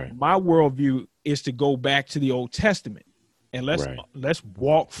 right, my worldview is to go back to the Old Testament and let's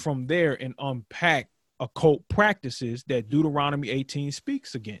walk from there and unpack occult practices that Deuteronomy 18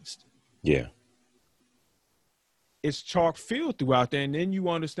 speaks against. Yeah. It's chalk filled throughout there. And then you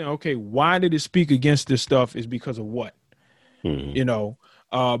understand, okay, why did it speak against this stuff is because of what? You know,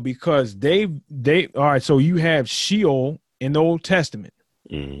 because they all right, so you have Sheol in the Old Testament.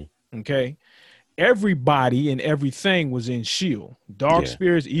 Okay. Everybody and everything was in Sheol. Dark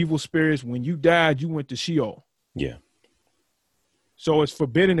spirits, evil spirits. When you died, you went to Sheol. Yeah. So it's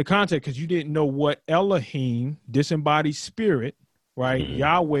forbidden to contact because you didn't know what Elohim, disembodied spirit, right?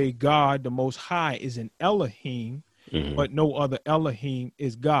 Yahweh, God, the Most High, is an Elohim, but no other Elohim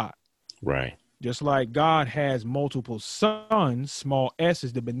is God. Right. Just like God has multiple sons, small s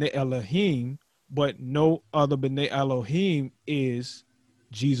is the B'nai Elohim, but no other B'nai Elohim is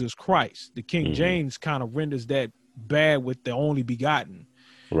Jesus Christ. The King James kind of renders that bad with the only begotten.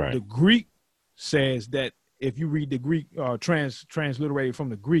 Right. The Greek says that if you read the Greek transliterated from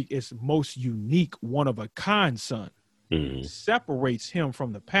the Greek, it's most unique, one of a kind son. Separates him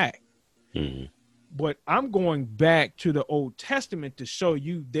from the pack. But I'm going back to the Old Testament to show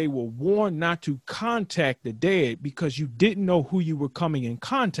you they were warned not to contact the dead because you didn't know who you were coming in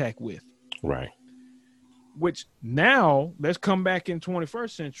contact with. Right. Which now, let's come back in 21st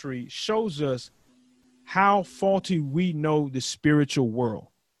century, shows us how faulty we know the spiritual world,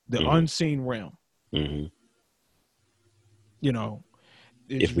 the unseen realm. You know,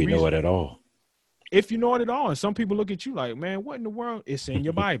 if we know it at all. If you know it at all. And some people look at you like, man, what in the world? It's in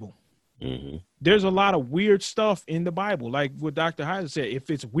your Bible. There's a lot of weird stuff in the Bible. Like what Dr. Heiser said, if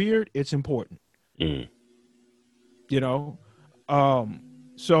it's weird, it's important. You know?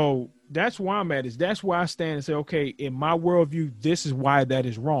 So that's where I'm at. That's where I stand and say, okay, in my worldview, this is why that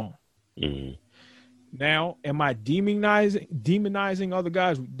is wrong. Now, am I demonizing other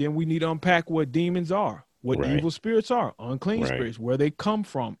guys? Then we need to unpack what demons are, what evil spirits are, unclean spirits, where they come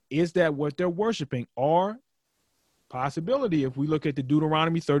from. Is that what they're worshiping? Or possibility, if we look at the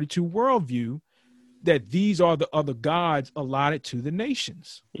Deuteronomy 32 worldview, that these are the other gods allotted to the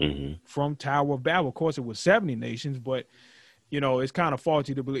nations from Tower of Babel. Of course, it was 70 nations, but, you know, it's kind of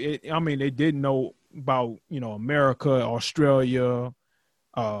faulty to believe. I mean, they didn't know about, you know, America, Australia,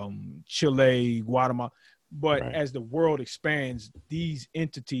 Chile, Guatemala. But as the world expands, these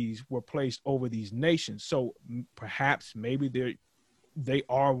entities were placed over these nations. So perhaps maybe these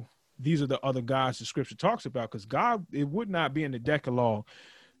are the other gods the scripture talks about, because God, it would not be in the Decalogue.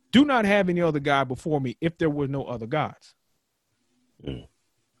 Do not have any other God before me if there were no other gods.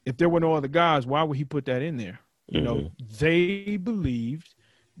 If there were no other gods, why would he put that in there? You know, they believed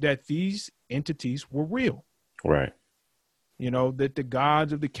that these entities were real. Right. You know, that the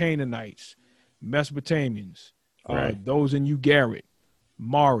gods of the Canaanites, Mesopotamians, those in Ugarit,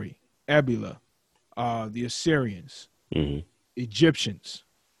 Mari, Ebila, the Assyrians, Egyptians,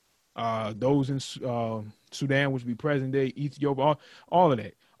 those in Sudan, which would be present day, Ethiopia, all of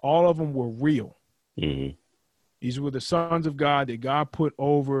that. All of them were real. These were the sons of God that God put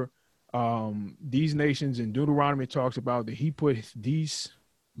over these nations. In Deuteronomy talks about that he put these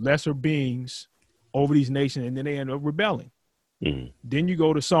lesser beings over these nations, and then they end up rebelling. Then you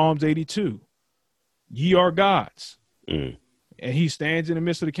go to Psalms 82. Ye are gods. And he stands in the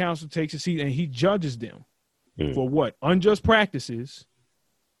midst of the council, takes a seat, and he judges them for what? Unjust practices,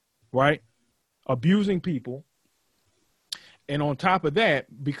 right? Abusing people. And on top of that,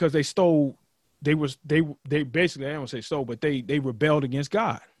 because they stole, they basically, I don't say stole, but they rebelled against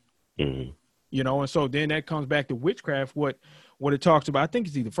God. You know, and so then that comes back to witchcraft, what it talks about. I think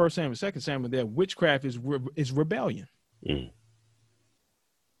it's either 1 Samuel, 2 Samuel, that witchcraft is rebellion. Mm.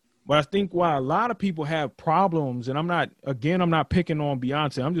 But I think why a lot of people have problems, and I'm not picking on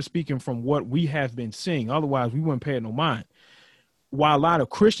Beyonce. I'm just speaking from what we have been seeing. Otherwise, we wouldn't pay it no mind. Why a lot of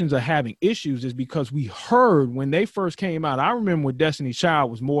Christians are having issues is because we heard when they first came out. I remember when Destiny's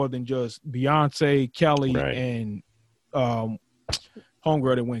Child was more than just Beyonce, Kelly, Right. and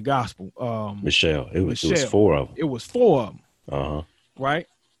homegirl that went gospel. Michelle. It was 4 of them. It was 4 of them. Uh-huh. Right?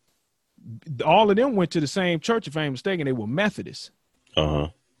 All of them went to the same church, if I ain't mistaken. They were Methodists. Uh-huh.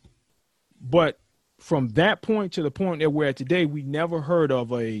 But from that point to the point that we're at today, we never heard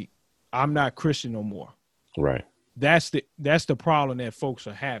of I'm not Christian no more. Right. That's the problem that folks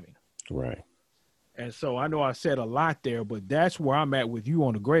are having. Right. And so I know I said a lot there, but that's where I'm at with you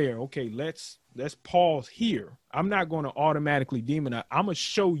on the gray area. Okay, let's pause here. I'm not going to automatically demonize. I'm going to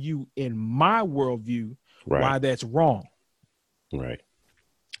show you in my worldview why that's wrong. Right.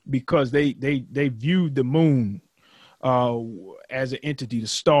 Because they viewed the moon as an entity, the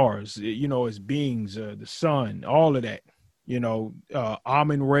stars, as beings, the sun, all of that.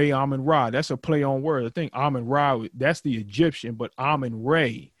 Amun Ra, that's a play on word. I think Amun Ra, that's the Egyptian, but Amun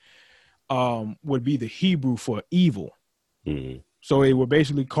Re would be the Hebrew for evil. Mm-hmm. So they were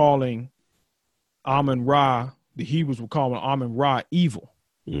basically calling Amun Ra, the Hebrews were calling Amun Ra evil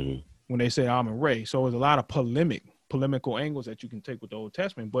when they say Amun Re. So there's a lot of polemical angles that you can take with the Old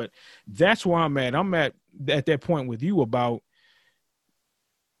Testament, but that's where I'm at. I'm at that point with you about,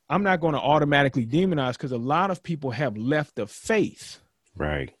 I'm not going to automatically demonize because a lot of people have left the faith.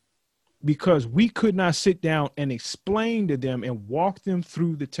 Right. Because we could not sit down and explain to them and walk them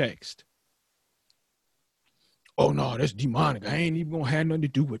through the text. Oh, no, that's demonic. I ain't even going to have nothing to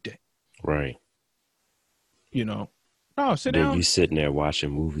do with that. Right. No, sit then down. You sitting there watching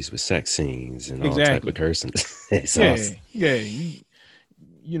movies with sex scenes and all type of cursing. Awesome. You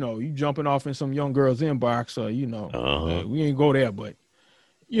jumping off in some young girl's inbox or, we ain't go there, but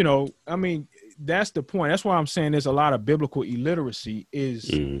I mean, that's the point. That's why I'm saying there's a lot of biblical illiteracy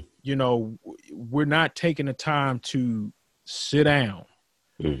is, we're not taking the time to sit down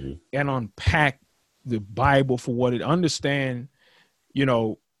and unpack the Bible for what it understand.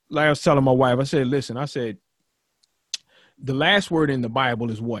 Like I was telling my wife, I said, listen, the last word in the Bible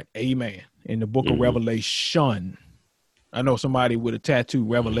is what? Amen. In the book of Revelation. I know somebody with a tattoo,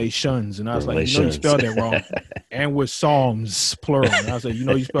 Revelations, and I was like, you spelled that wrong. And with Psalms, plural. And I was like,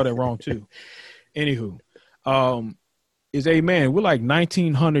 you spelled that wrong too. Anywho, is amen. We're like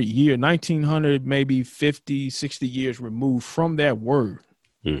 1900, maybe 50, 60 years removed from that word.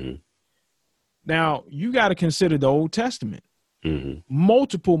 Mm-hmm. Now, you got to consider the Old Testament. Mm-hmm.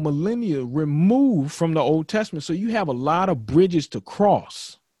 Multiple millennia removed from the Old Testament. So you have a lot of bridges to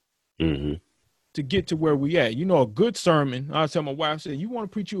cross. Mm-hmm. To get to where we at. A good sermon. I was telling my wife, I said, you want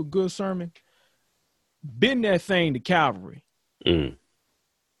to preach you a good sermon? Bend that thing to Calvary. Bend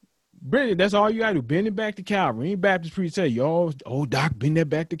it. That's all you got to do. Bend it back to Calvary. Any Baptist preacher say, Doc, bend that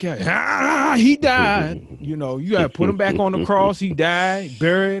back to Calvary. He died. You got to put him back on the cross. He died,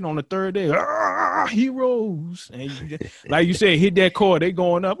 buried on the third day. He rose. And like you said, hit that chord. They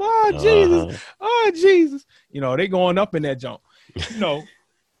going up. Oh, Jesus. Oh, Jesus. They going up in that jump.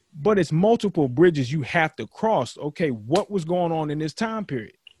 But it's multiple bridges you have to cross. Okay, what was going on in this time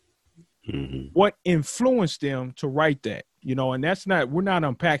period? Mm-hmm. What influenced them to write that? And we're not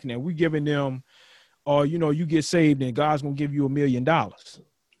unpacking that. We're giving them, you get saved and God's going to give you $1 million.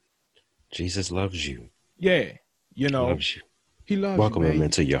 Jesus loves you. Yeah. Loves you. He loves Welcome you. Welcome him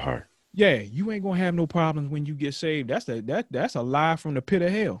into your heart. Yeah. You ain't going to have no problems when you get saved. That's a lie from the pit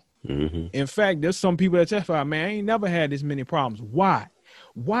of hell. Mm-hmm. In fact, there's some people that testify, man, I ain't never had this many problems. Why?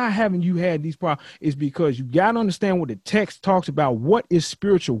 Why haven't you had these problems? It's because you got to understand what the text talks about. What is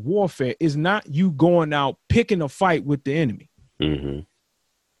spiritual warfare? Is not you going out picking a fight with the enemy. Mm-hmm.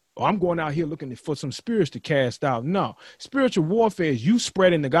 Or I'm going out here looking for some spirits to cast out. No, spiritual warfare is you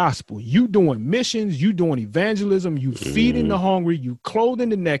spreading the gospel. You doing missions. You doing evangelism. You feeding the hungry. You clothing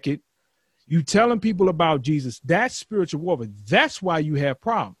the naked. You telling people about Jesus. That's spiritual warfare. That's why you have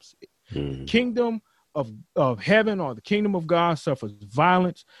problems. Kingdom of heaven or the kingdom of God suffers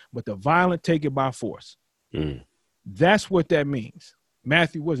violence, but the violent take it by force. That's what that means.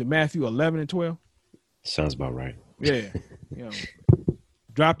 Matthew 11 and 12? Sounds about right. Yeah.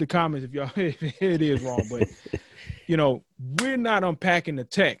 Drop the comments if y'all if it is wrong, but we're not unpacking the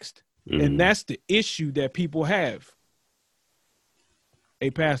text. And that's the issue that people have.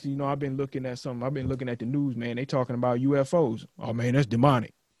 Hey, Pastor, I've been looking at the news, man. They talking about UFOs. Oh man, that's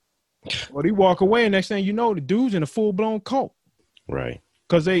demonic. Well, he walk away, and next thing you know, the dude's in a full-blown cult. Right.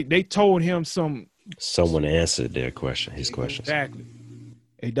 Because they told him someone answered his questions. Exactly.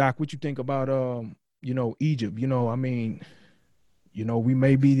 Hey, Doc, what you think about Egypt. I mean, we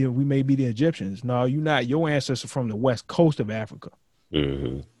may be the Egyptians. No, you're not. Your ancestors from the west coast of Africa.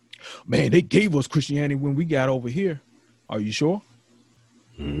 Mm-hmm. Man, they gave us Christianity when we got over here. Are you sure?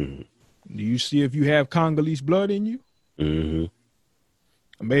 Mm-hmm. Do you see if you have Congolese blood in you? Mm-hmm.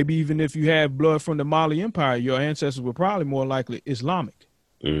 Maybe even if you have blood from the Mali Empire, your ancestors were probably more likely Islamic.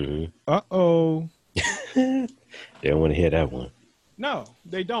 Mm-hmm. Uh-oh. They don't want to hear that one. No,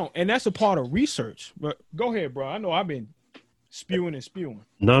 they don't. And that's a part of research. But go ahead, bro. I know I've been spewing and spewing.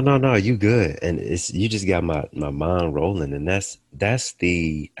 No, you good. And you just got my mind rolling. And that's I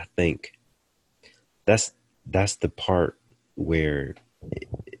think that's the part where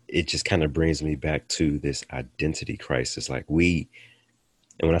it just kind of brings me back to this identity crisis. Like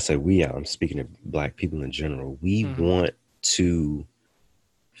and when I say we, I'm speaking of Black people in general, we want to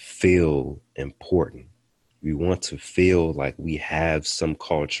feel important. We want to feel like we have some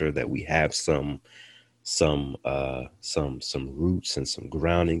culture, that we have some roots and some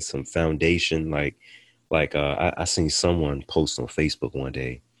grounding, some foundation. I seen someone post on Facebook one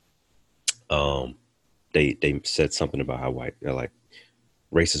day. They said something about how like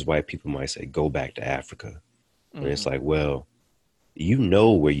racist white people might say, go back to Africa. And it's like, well,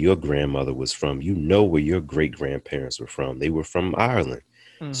 where your grandmother was from, where your great grandparents were from. They were from Ireland.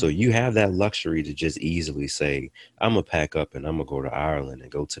 So you have that luxury to just easily say, I'm going to pack up and I'm going to go to Ireland and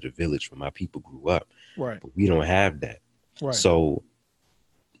go to the village where my people grew up. Right. But we don't have that. Right. So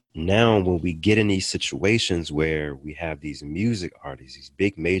now when we get in these situations where we have these music artists, these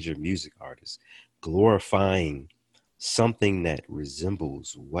big major music artists, glorifying something that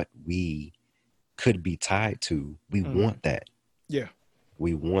resembles what we could be tied to, we want that. Yeah.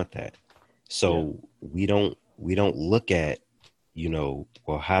 We want that. So we don't look at,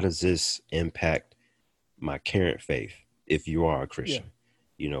 well, how does this impact my current faith if you are a Christian?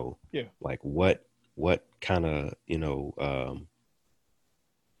 Like what kind of,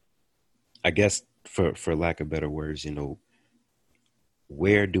 I guess for lack of better words,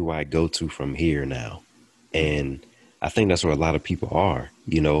 where do I go to from here now? And I think that's where a lot of people are,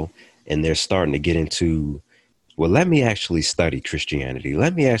 and they're starting to get into, well, let me actually study Christianity.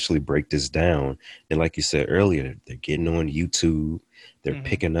 Let me actually break this down. And like you said earlier, they're getting on YouTube. They're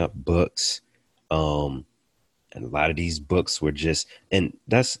picking up books. And a lot of these books were just, and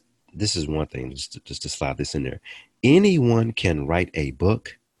this is one thing, just to slide this in there. Anyone can write a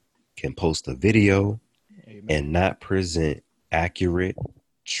book, can post a video, and not present accurate,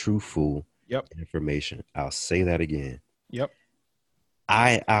 truthful information. I'll say that again. Yep.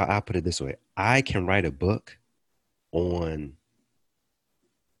 I'll put it this way. I can write a book on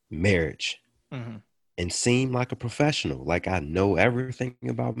marriage and seem like a professional, like I know everything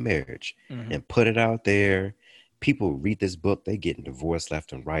about marriage, and put it out there. People read this book, they getting divorced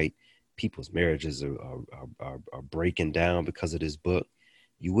left and right. People's marriages are breaking down because of this book.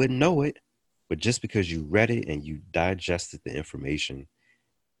 You wouldn't know it, but just because you read it and you digested the information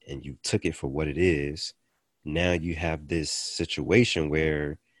and you took it for what it is, now you have this situation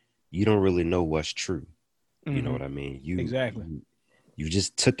where you don't really know what's true. You know what I mean? Exactly. You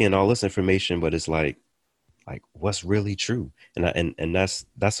just took in all this information, but it's like what's really true? And that's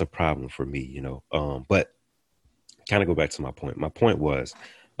a problem for me, but kind of go back to my point. My point was,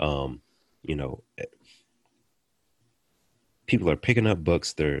 people are picking up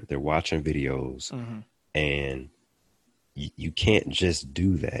books, they're watching videos, and you can't just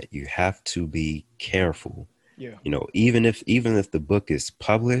do that. You have to be careful. Yeah. Even if the book is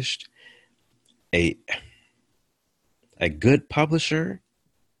published, a good publisher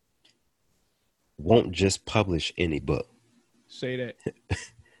won't just publish any book. Say that.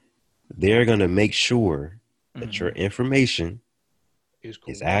 They're going to make sure that your information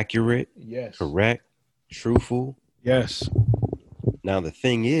is accurate, correct, truthful. Yes. Now, the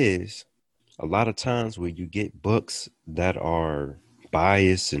thing is, a lot of times where you get books that are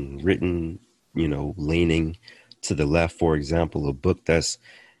biased and written, leaning to the left, for example, a book that's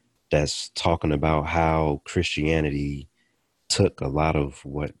talking about how Christianity took a lot of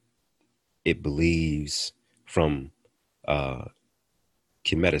what it believes from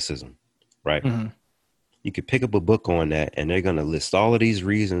Kemeticism, right? You could pick up a book on that, and they're going to list all of these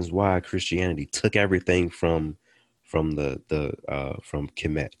reasons why Christianity took everything from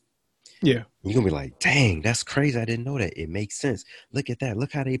Kemet. Yeah. You're going to be like, dang, that's crazy. I didn't know that. It makes sense. Look at that.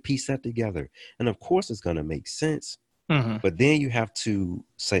 Look how they piece that together. And of course it's going to make sense. But then you have to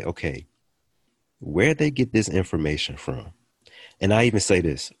say, okay, where'd they get this information from? And I even say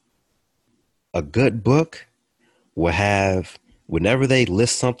this, a good book will have, whenever they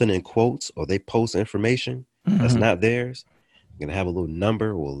list something in quotes or they post information that's not theirs, going to have a little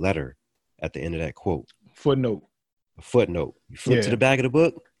number or a letter at the end of that quote? Footnote. A footnote. You flip to the back of the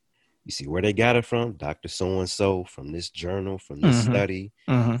book, you see where they got it from. Dr. So-and-so, from this journal, from this study,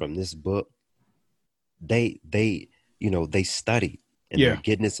 from this book. They study, and they're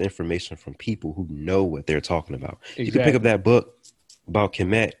getting this information from people who know what they're talking about. Exactly. You can pick up that book about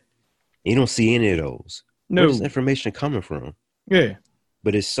Kemet, you don't see any of those. No. Where's this information coming from? Yeah.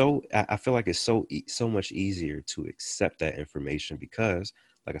 But it's I feel like it's so much easier to accept that information because,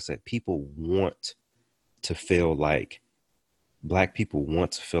 like I said, people want to feel like, Black people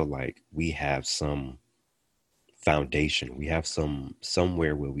want to feel like we have some foundation. We have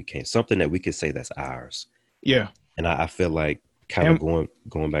somewhere where we can, something that we can say that's ours. Yeah. And I feel like kind of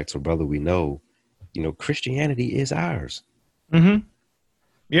going back to a brother we know, Christianity is ours. Mm-hmm.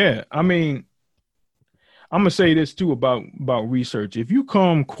 Yeah. I mean, I'm going to say this too about research. If you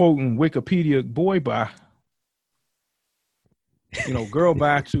come quoting Wikipedia, boy, bye. Girl,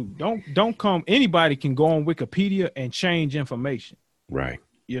 bye too. Don't come. Anybody can go on Wikipedia and change information. Right.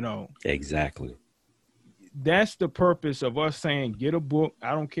 Exactly. That's the purpose of us saying, get a book.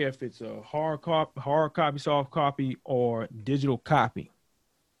 I don't care if it's a hard copy, soft copy, or digital copy.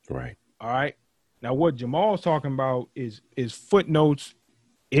 Right. All right. Now, what Jamal's talking about is footnotes,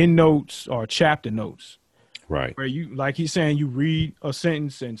 endnotes, or chapter notes. Right. Where you, like he's saying, you read a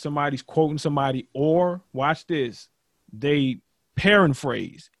sentence and somebody's quoting somebody, or watch this, they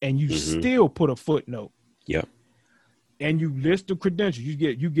paraphrase and you still put a footnote. Yep. And you list the credentials. You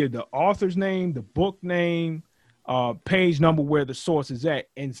get the author's name, the book name, page number where the source is at,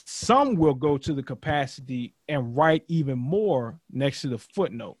 and some will go to the capacity and write even more next to the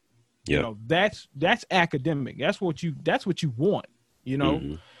footnote. Yep. That's academic. That's what you want.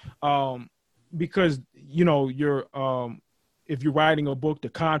 Because you're if you're writing a book, the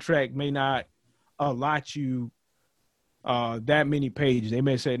contract may not allot you that many pages. They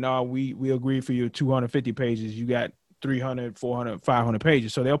may say, no, we agree for you 250 pages. You got 300, 400, 500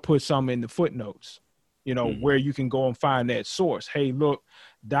 pages. So they'll put some in the footnotes, where you can go and find that source. Hey, look,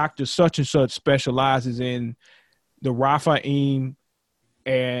 Dr. Such and Such specializes in the Raphaim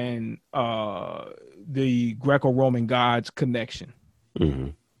and the Greco-Roman gods connection. Mm-hmm.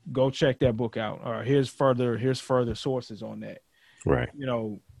 Go check that book out. Or here's further sources on that. Right.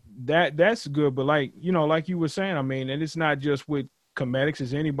 That's good. But like you were saying, I mean, and it's not just with Kemetics,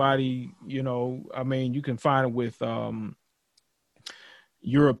 is anybody, I mean, you can find it with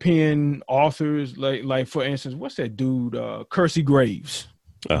European authors, like for instance, what's that dude, Kersey Graves,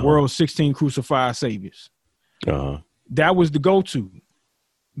 World's 16 Crucified Saviors. That was the go-to.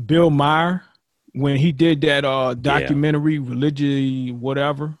 Bill Maher, when he did that documentary, Religion,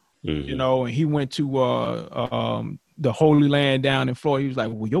 whatever, and he went to the Holy Land down in Florida. He was like,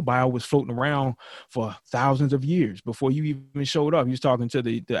 well, your Bible was floating around for thousands of years before you even showed up. He was talking to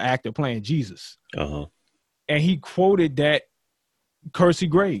the actor playing Jesus. And he quoted that Kersey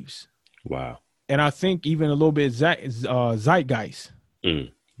Graves. Wow. And I think even a little bit Zeitgeist,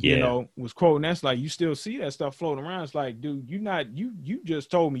 was quoting. That's like, you still see that stuff floating around. It's like, dude, you just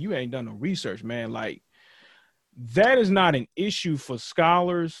told me you ain't done no research, man. Like, that is not an issue for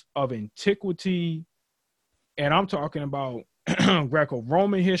scholars of antiquity. And I'm talking about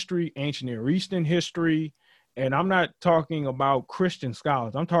Greco-Roman history, ancient Near Eastern history. And I'm not talking about Christian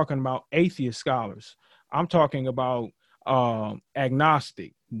scholars. I'm talking about atheist scholars. I'm talking about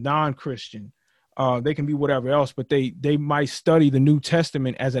agnostic, non-Christian. They can be whatever else, but they might study the New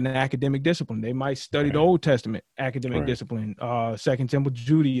Testament as an academic discipline. They might study the Old Testament academic discipline, Second Temple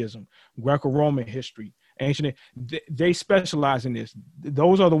Judaism, Greco-Roman history, ancient. They specialize in this.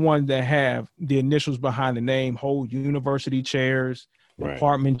 Those are the ones that have the initials behind the name, hold university chairs,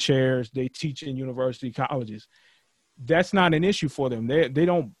 department chairs. They teach in university colleges. That's not an issue for them.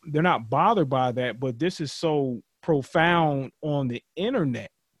 They're not bothered by that, but this is so profound on the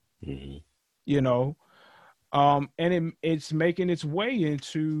internet. Mm-hmm. And it's making its way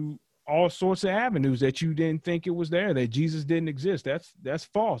into all sorts of avenues that you didn't think it was there, that Jesus didn't exist. That's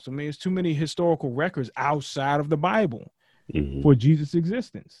false. I mean, it's too many historical records outside of the Bible for Jesus'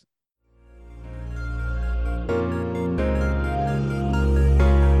 existence.